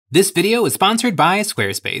This video is sponsored by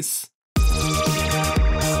Squarespace.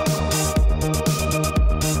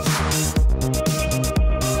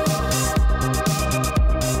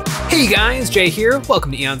 Hey guys, Jay here.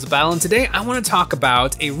 Welcome to Eons of Battle, and today I want to talk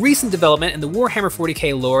about a recent development in the Warhammer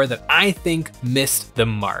 40k lore that I think missed the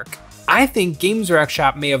mark. I think Games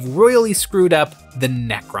Workshop may have royally screwed up the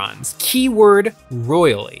Necrons. Keyword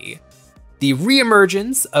royally. The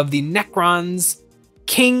reemergence of the Necrons'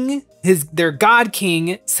 king, their god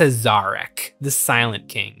king, Cesarek, the Silent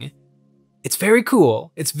King. It's very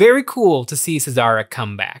cool. It's very cool to see Cesarek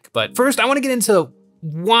come back. But first, I want to get into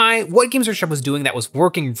what Games Workshop was doing that was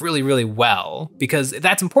working really, really well, because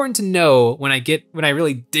that's important to know when I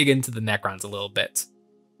really dig into the Necrons a little bit.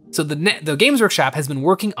 So the Games Workshop has been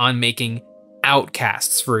working on making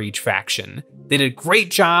outcasts for each faction. They did a great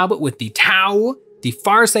job with the Tau. The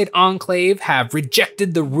Farsight Enclave have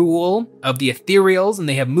rejected the rule of the Ethereals, and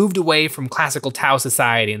they have moved away from classical Tau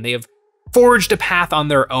society, and they have forged a path on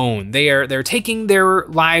their own. They're taking their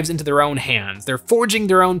lives into their own hands. They're forging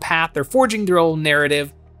their own path, they're forging their own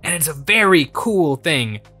narrative, and it's a very cool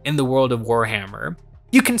thing in the world of Warhammer.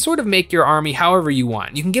 You can sort of make your army however you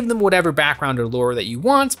want. You can give them whatever background or lore that you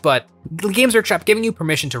want, but the Games Workshop giving you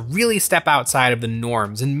permission to really step outside of the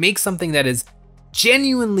norms and make something that is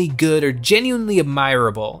genuinely good or genuinely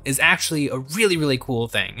admirable is actually a really, really cool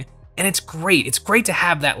thing. And it's great. It's great to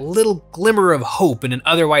have that little glimmer of hope in an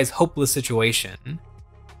otherwise hopeless situation.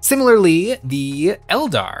 Similarly, the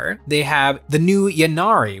Eldar, they have the new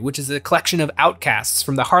Ynnari, which is a collection of outcasts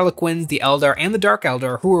from the Harlequins, the Eldar, and the Dark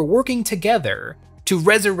Eldar who are working together to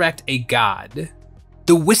resurrect a god.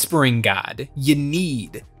 The Whispering God,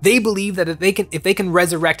 Ynneed. They believe that if they can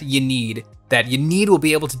resurrect Ynneed, that Ynneed will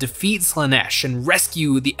be able to defeat Slaanesh and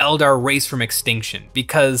rescue the Eldar race from extinction,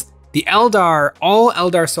 because the Eldar, all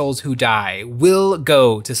Eldar souls who die will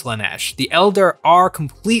go to Slaanesh. The Eldar are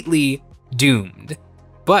completely doomed.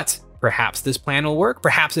 But perhaps this plan will work.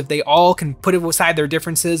 Perhaps if they all can put aside their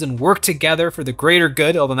differences and work together for the greater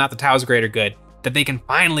good, although not the Tau's greater good, that they can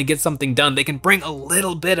finally get something done. They can bring a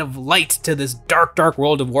little bit of light to this dark, dark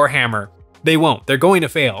world of Warhammer. They won't. They're going to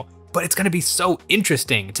fail. But it's going to be so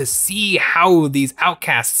interesting to see how these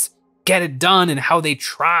outcasts get it done and how they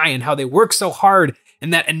try and how they work so hard,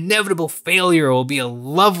 and that inevitable failure will be a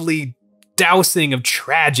lovely dousing of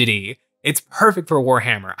tragedy. It's perfect for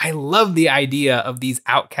Warhammer. I love the idea of these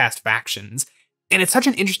outcast factions, and it's such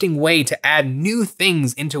an interesting way to add new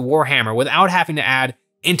things into Warhammer without having to add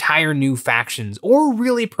entire new factions or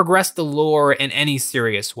really progress the lore in any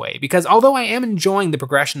serious way. Because although I am enjoying the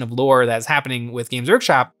progression of lore that's happening with Games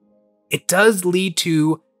Workshop, it does lead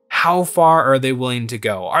to how far are they willing to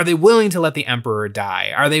go? Are they willing to let the Emperor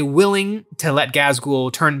die? Are they willing to let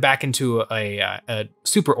Ghazghkull turn back into a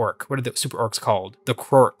super orc? What are the super orcs called? The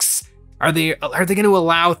Krorks. Are they going to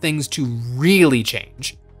allow things to really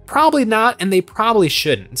change? Probably not, and they probably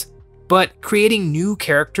shouldn't. But creating new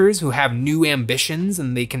characters who have new ambitions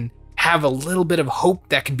and they can have a little bit of hope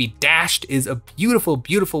that can be dashed is a beautiful,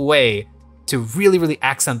 beautiful way to really, really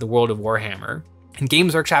accent the world of Warhammer. And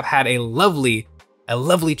Games Workshop had a lovely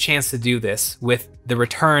chance to do this with the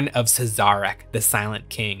return of Cesarek, the Silent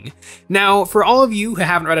King. Now, for all of you who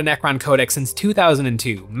haven't read a Necron Codex since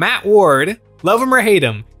 2002, Matt Ward, love him or hate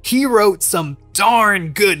him, he wrote some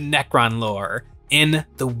darn good Necron lore in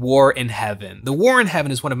The War in Heaven. The War in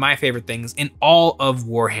Heaven is one of my favorite things in all of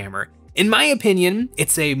Warhammer. In my opinion,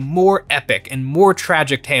 it's a more epic and more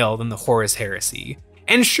tragic tale than the Horus Heresy.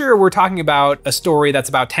 And sure, we're talking about a story that's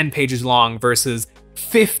about 10 pages long versus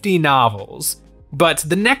 50 novels. But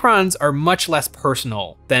the Necrons are much less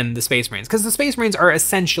personal than the Space Marines, because the Space Marines are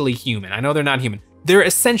essentially human. I know they're not human. They're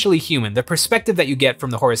essentially human. The perspective that you get from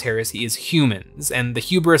the Horus Heresy is humans and the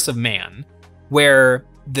hubris of man, where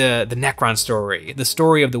the Necron story, the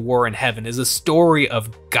story of the War in Heaven, is a story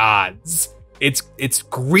of gods. It's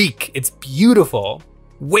Greek, it's beautiful.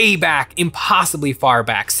 Way back, impossibly far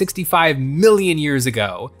back, 65 million years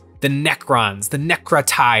ago, the Necrons, the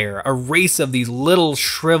Necrotire, a race of these little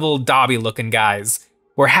shriveled Dobby-looking guys,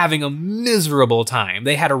 were having a miserable time.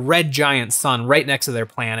 They had a red giant sun right next to their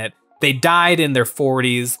planet. They died in their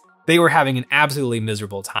 40s. They were having an absolutely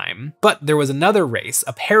miserable time. But there was another race,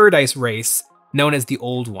 a paradise race known as the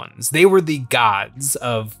Old Ones. They were the gods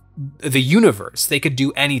of the universe. They could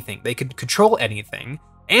do anything. They could control anything.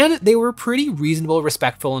 And they were pretty reasonable,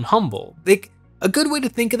 respectful, and humble. A good way to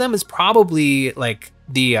think of them is probably like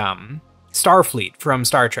the Starfleet from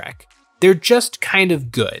Star Trek. They're just kind of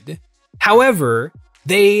good. However,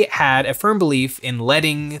 they had a firm belief in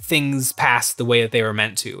letting things pass the way that they were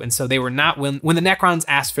meant to. And so they were not, when the Necrons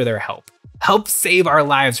asked for their help save our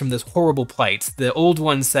lives from this horrible plight, the Old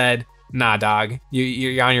One said, nah, dog,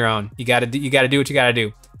 you're on your own. You gotta do what you gotta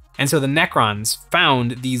do. And so the Necrons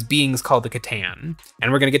found these beings called the Catan.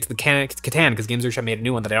 And we're gonna get to the Catan because Games Workshop made a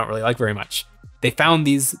new one that I don't really like very much. They found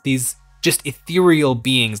these just ethereal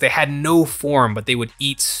beings. They had no form, but they would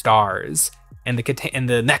eat stars. And the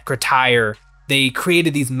Necrotire, they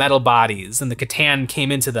created these metal bodies, and the Catan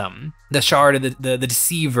came into them. The Shard of the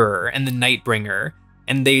Deceiver and the Nightbringer.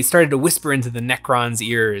 And they started to whisper into the Necron's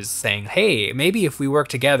ears, saying, hey, maybe if we work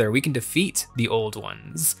together, we can defeat the Old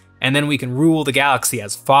Ones. And then we can rule the galaxy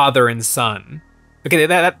as father and son. Okay,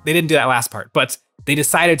 they didn't do that last part, but they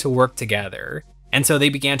decided to work together. And so they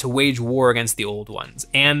began to wage war against the Old Ones.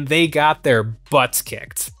 And they got their butts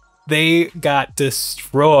kicked. They got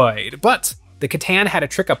destroyed. But the Catan had a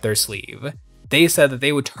trick up their sleeve. They said that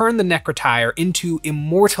they would turn the Necrotire into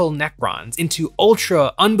immortal Necrons, into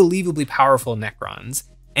ultra unbelievably powerful Necrons.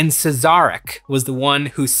 And Cesaric was the one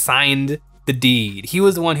who signed the deed. He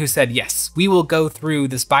was the one who said, yes, we will go through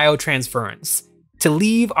this biotransference to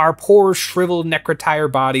leave our poor shriveled Necrotire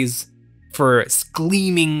bodies for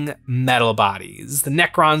gleaming metal bodies. The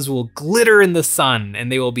Necrons will glitter in the sun and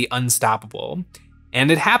they will be unstoppable. And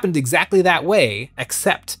it happened exactly that way,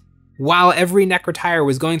 except while every Necrotire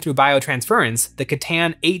was going through biotransference, the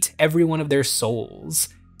Catan ate every one of their souls.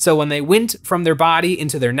 So when they went from their body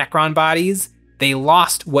into their Necron bodies, they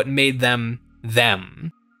lost what made them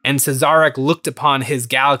them. And Cesaric looked upon his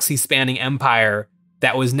galaxy-spanning empire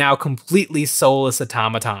that was now completely soulless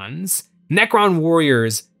automatons. Necron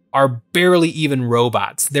warriors are barely even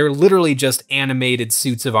robots. They're literally just animated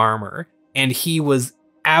suits of armor. And he was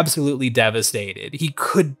absolutely devastated. He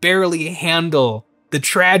could barely handle the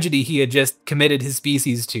tragedy he had just committed his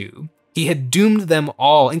species to. He had doomed them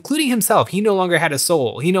all, including himself. He no longer had a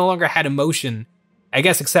soul. He no longer had emotion, I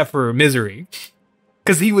guess except for misery.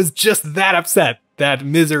 Because he was just that upset that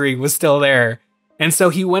misery was still there. And so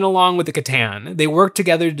he went along with the Catan. They worked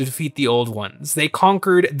together to defeat the Old Ones. They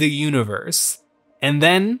conquered the universe. And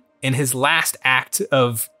then, in his last act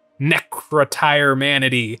of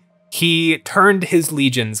Necrotire-manity, he turned his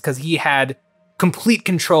legions because he had complete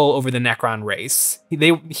control over the Necron race.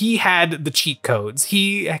 He had the cheat codes.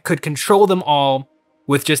 He could control them all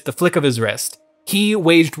with just the flick of his wrist. He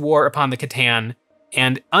waged war upon the Catan,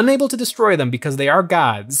 and unable to destroy them because they are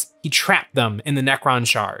gods, he trapped them in the Necron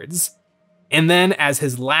shards. And then as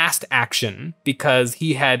his last action, because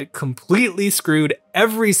he had completely screwed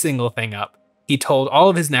every single thing up, he told all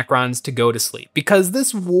of his Necrons to go to sleep. Because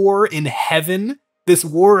this war in heaven, this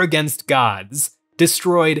war against gods,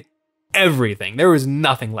 destroyed everything. There was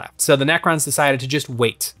nothing left. So the Necrons decided to just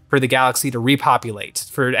wait for the galaxy to repopulate,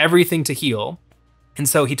 for everything to heal. And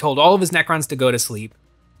so he told all of his Necrons to go to sleep.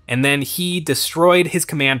 And then he destroyed his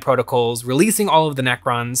command protocols, releasing all of the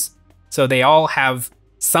Necrons. So they all have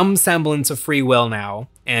some semblance of free will now.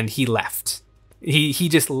 And he left. He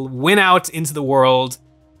just went out into the world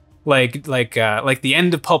like the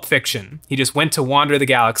end of Pulp Fiction. He just went to wander the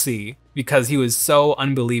galaxy because he was so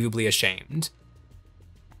unbelievably ashamed.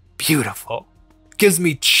 Beautiful. Gives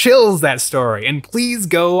me chills, that story. And please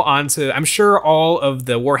go on to, I'm sure all of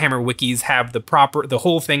the Warhammer wikis have the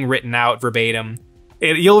whole thing written out verbatim.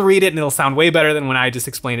 You'll read it and it'll sound way better than when I just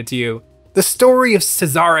explained it to you. The story of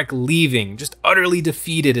Cesaric leaving, just utterly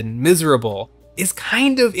defeated and miserable, is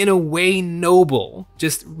kind of in a way noble.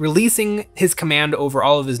 Just releasing his command over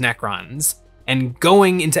all of his Necrons and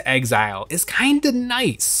going into exile is kind of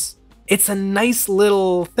nice. It's a nice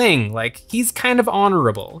little thing. Like, he's kind of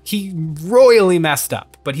honorable. He royally messed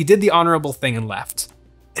up, but he did the honorable thing and left.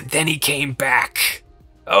 And then he came back.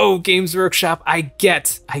 Oh, Games Workshop, I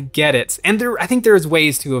get it. And I think there's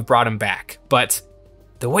ways to have brought him back, but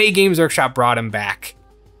the way Games Workshop brought him back,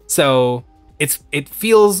 so it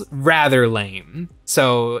feels rather lame.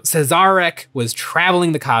 So Cesaric was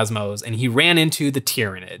traveling the cosmos and he ran into the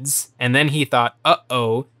Tyranids. And then he thought,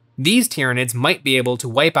 uh-oh, these Tyranids might be able to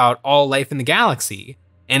wipe out all life in the galaxy.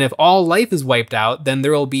 And if all life is wiped out, then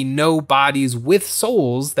there will be no bodies with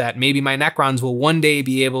souls that maybe my Necrons will one day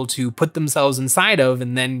be able to put themselves inside of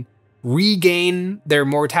and then regain their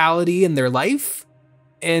mortality and their life.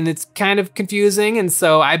 And it's kind of confusing, and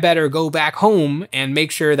so I better go back home and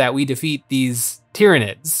make sure that we defeat these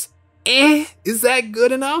Tyranids. Is that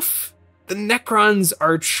good enough? The Necrons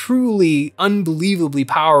are truly unbelievably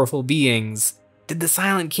powerful beings. Did the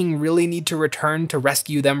Silent King really need to return to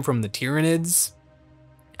rescue them from the Tyranids?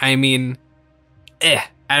 I mean, I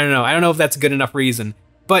don't know. I don't know if that's a good enough reason,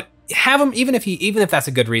 but have him, even if that's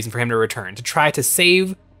a good reason for him to return, to try to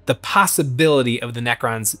save the possibility of the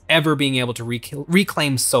Necrons ever being able to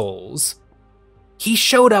reclaim souls. He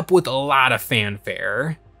showed up with a lot of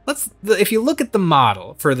fanfare. If you look at the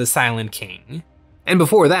model for the Silent King, And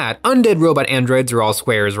before that, undead robot androids are all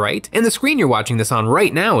squares, right? And the screen you're watching this on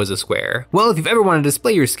right now is a square. Well, if you've ever wanted to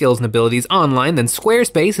display your skills and abilities online, then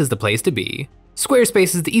Squarespace is the place to be.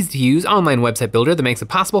 Squarespace is the easy-to-use online website builder that makes it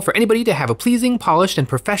possible for anybody to have a pleasing, polished, and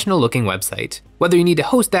professional-looking website. Whether you need to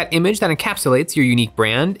host that image that encapsulates your unique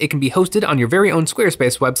brand, it can be hosted on your very own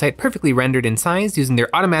Squarespace website, perfectly rendered in size using their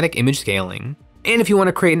automatic image scaling. And if you want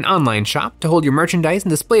to create an online shop to hold your merchandise and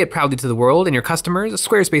display it proudly to the world and your customers,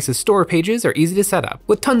 Squarespace's store pages are easy to set up.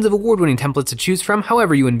 With tons of award-winning templates to choose from,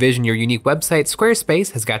 however you envision your unique website,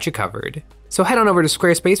 Squarespace has got you covered. So head on over to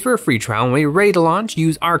Squarespace for a free trial, and when you're ready to launch,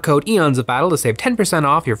 use our code EonsOfBattle to save 10%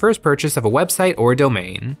 off your first purchase of a website or a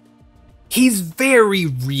domain. He's very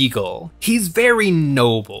regal. He's very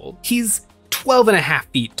noble. He's 12.5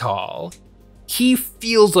 feet tall. He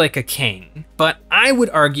feels like a king, but I would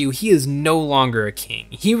argue he is no longer a king.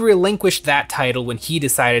 He relinquished that title when he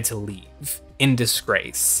decided to leave in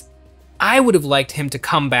disgrace. I would have liked him to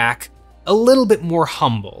come back a little bit more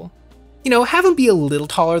humble. You know, have him be a little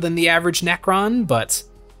taller than the average Necron, but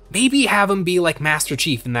maybe have him be like Master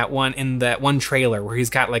Chief in that one trailer where he's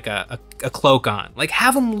got like a cloak on. Like,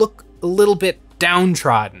 have him look a little bit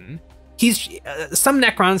downtrodden. Some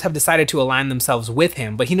Necrons have decided to align themselves with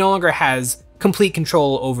him, but he no longer has complete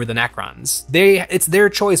control over the Necrons. It's their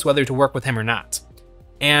choice whether to work with him or not.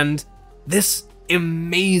 And this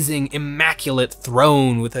amazing, immaculate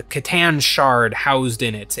throne with a Catan shard housed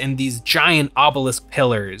in it and these giant obelisk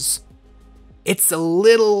pillars, it's a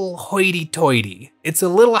little hoity-toity. It's a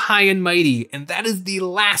little high and mighty, and that is the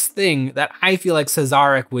last thing that I feel like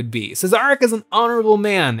Cesaric would be. Cesaric is an honorable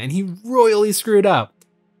man, and he royally screwed up.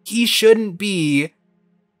 He shouldn't be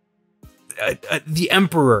the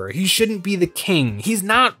emperor. He shouldn't be the king. He's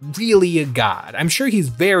not really a god. I'm sure he's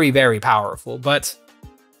very, very powerful, but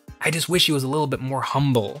I just wish he was a little bit more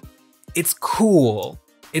humble. It's cool.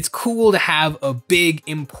 It's cool to have a big,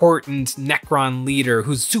 important Necron leader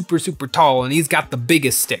who's super, super tall and he's got the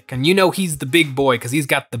biggest stick. And you know he's the big boy because he's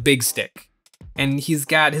got the big stick. And he's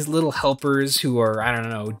got his little helpers who are, I don't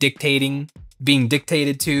know, being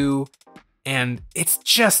dictated to. And it's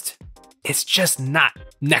just not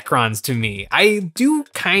Necrons to me. I do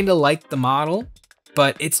kind of like the model,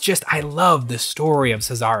 but it's just, I love the story of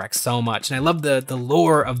Cesaric so much, and I love the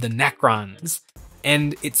lore of the Necrons,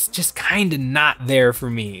 and it's just kind of not there for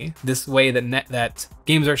me, this way that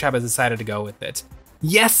Games Workshop has decided to go with it.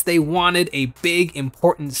 Yes, they wanted a big,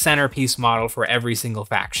 important centerpiece model for every single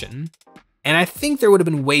faction, and I think there would have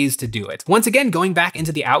been ways to do it. Once again, going back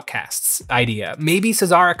into the Outcasts idea, maybe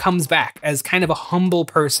Cesaric comes back as kind of a humble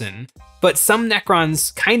person, but some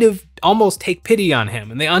Necrons kind of almost take pity on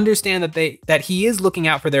him, and they understand that he is looking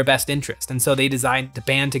out for their best interest, and so they decide to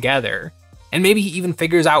band together. And maybe he even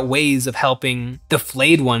figures out ways of helping the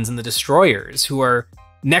Flayed Ones and the Destroyers, who are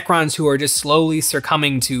Necrons who are just slowly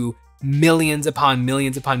succumbing to millions upon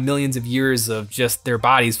millions upon millions of years of just their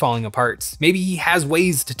bodies falling apart. Maybe he has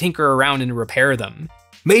ways to tinker around and repair them.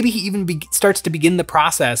 Maybe he even starts to begin the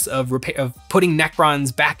process of putting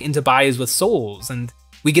Necrons back into bodies with souls, and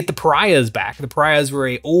we get the Pariahs back. The Pariahs were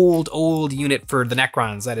a old unit for the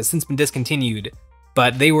Necrons that has since been discontinued,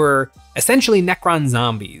 but they were essentially Necron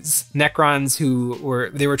zombies. Necrons who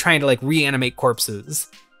were trying to like reanimate corpses.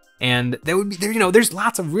 And there's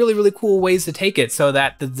lots of really, really cool ways to take it so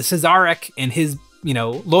that the Cesaric and his,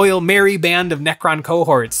 loyal merry band of Necron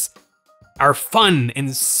cohorts are fun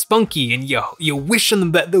and spunky, and you wish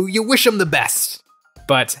them the best.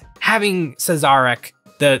 But having Cesaric,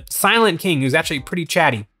 the Silent King, who's actually pretty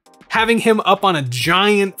chatty, having him up on a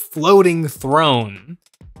giant floating throne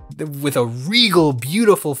with a regal,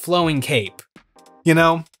 beautiful flowing cape,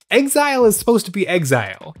 exile is supposed to be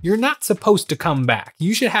exile. You're not supposed to come back.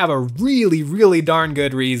 You should have a really, really darn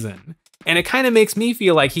good reason. And it kind of makes me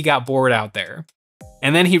feel like he got bored out there.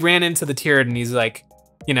 And then he ran into the Tyrant and he's like,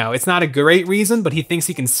 it's not a great reason, but he thinks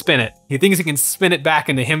he can spin it. He thinks he can spin it back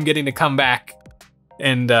into him getting to come back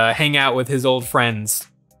and hang out with his old friends.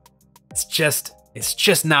 It's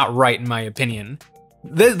just not right in my opinion.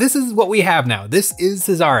 This is what we have now. This is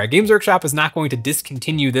Cesaric. Games Workshop is not going to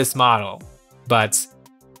discontinue this model, but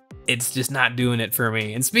it's just not doing it for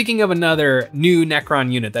me. And speaking of another new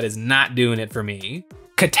Necron unit that is not doing it for me,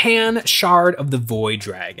 Catan Shard of the Void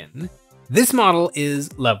Dragon. This model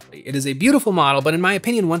is lovely. It is a beautiful model, but in my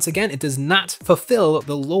opinion, once again, it does not fulfill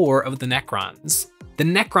the lore of the Necrons. The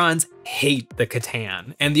Necrons hate the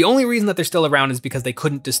Catan, and the only reason that they're still around is because they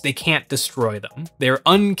can't destroy them. They're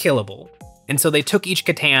unkillable. And so they took each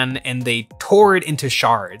Catan and they tore it into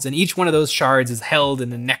shards, and each one of those shards is held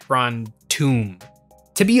in a Necron tomb.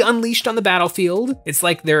 to be unleashed on the battlefield. It's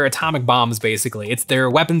like they're atomic bombs, basically. It's their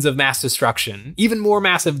weapons of mass destruction, even more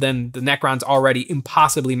massive than the Necron's already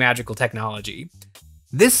impossibly magical technology.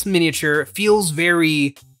 This miniature feels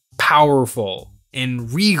very powerful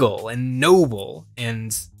and regal and noble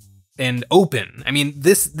and open. I mean,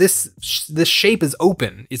 this shape is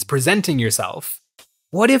open. It's presenting yourself.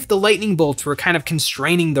 What if the lightning bolts were kind of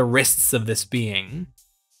constraining the wrists of this being?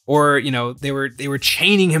 Or, you know, they were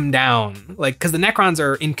chaining him down, like, because the Necrons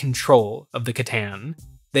are in control of the Catan.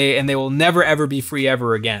 They will never ever be free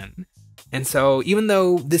ever again. And so even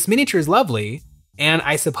though this miniature is lovely, and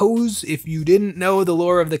I suppose if you didn't know the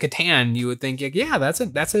lore of the Catan, you would think, yeah, that's a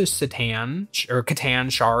Catan or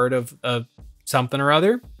Catan shard of something or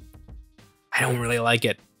other. I don't really like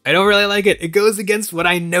it. I don't really like it. It goes against what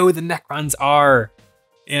I know the Necrons are.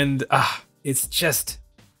 And it's just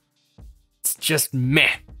meh.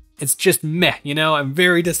 It's just meh, you know? I'm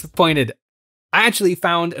very disappointed. I actually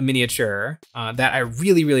found a miniature that I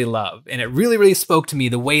really, really love, and it really, really spoke to me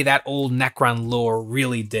the way that old Necron lore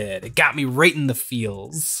really did. It got me right in the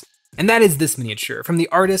feels. And that is this miniature from the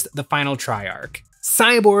artist The Final Triarch,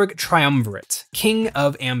 Cyborg Triumvirate, King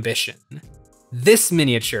of Ambition. This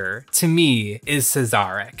miniature, to me, is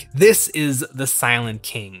Cesaric. This is the Silent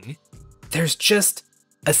King. There's just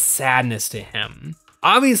a sadness to him.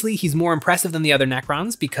 Obviously, he's more impressive than the other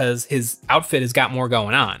Necrons because his outfit has got more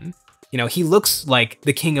going on. You know, he looks like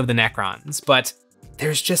the king of the Necrons, but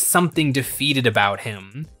there's just something defeated about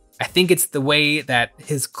him. I think it's the way that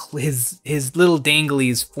his little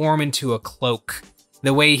danglies form into a cloak.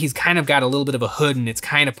 The way he's kind of got a little bit of a hood and it's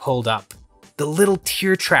kind of pulled up. The little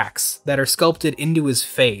tear tracks that are sculpted into his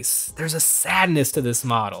face. There's a sadness to this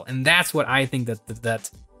model, and that's what I think that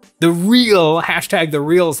the real, hashtag the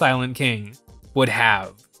real Silent King would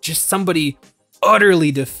have. Just somebody utterly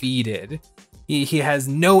defeated. He has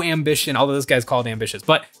no ambition, although this guy's called ambitious,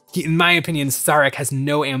 but in my opinion, Cesaric has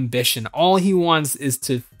no ambition. All he wants is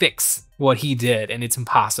to fix what he did, and it's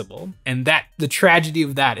impossible. And the tragedy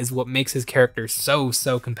of that is what makes his character so,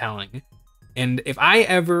 so compelling. And if I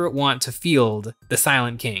ever want to field the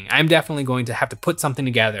Silent King, I'm definitely going to have to put something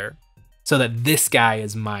together so that this guy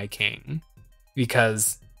is my king.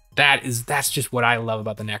 Because that's just what I love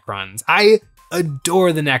about the Necrons. I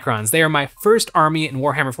adore the Necrons. They are my first army in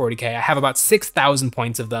Warhammer 40k. I have about 6,000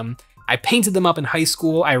 points of them. I painted them up in high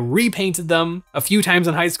school. I repainted them a few times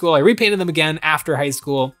in high school. I repainted them again after high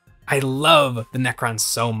school. I love the Necrons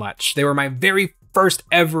so much. They were my very first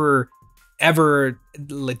ever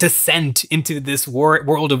descent into this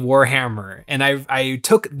world of Warhammer. And I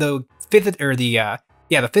took the fifth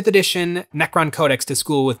edition Necron Codex to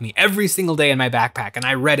school with me every single day in my backpack, and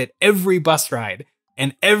I read it every bus ride.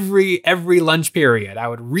 And every lunch period, I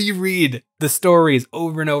would reread the stories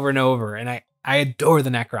over and over and over, and I adore the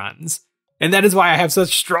Necrons. And that is why I have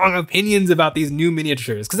such strong opinions about these new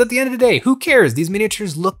miniatures, because at the end of the day, who cares? These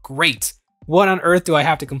miniatures look great. What on earth do I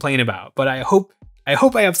have to complain about? But I hope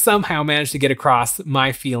I have somehow managed to get across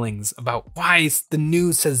my feelings about why the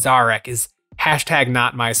new Cesaric is hashtag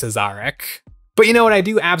not my Cesaric. But you know what I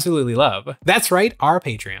do absolutely love? That's right, our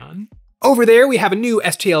Patreon. Over there, we have a new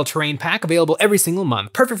STL terrain pack available every single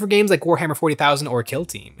month, perfect for games like Warhammer 40,000 or Kill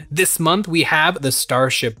Team. This month, we have the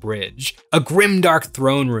Starship Bridge, a grimdark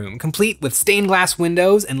throne room, complete with stained glass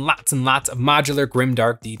windows and lots of modular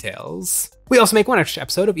grimdark details. We also make one extra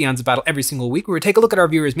episode of Eons of Battle every single week where we take a look at our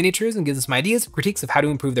viewers' miniatures and give them some ideas, critiques of how to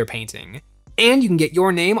improve their painting. And you can get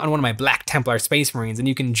your name on one of my Black Templar Space Marines and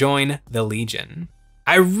you can join the Legion.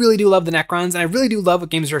 I really do love the Necrons, and I really do love what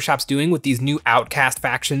Games Workshop's doing with these new Outcast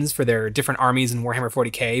factions for their different armies in Warhammer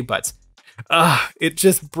 40k, but it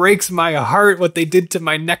just breaks my heart what they did to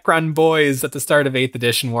my Necron boys at the start of 8th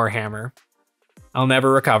edition Warhammer. I'll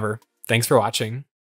never recover. Thanks for watching.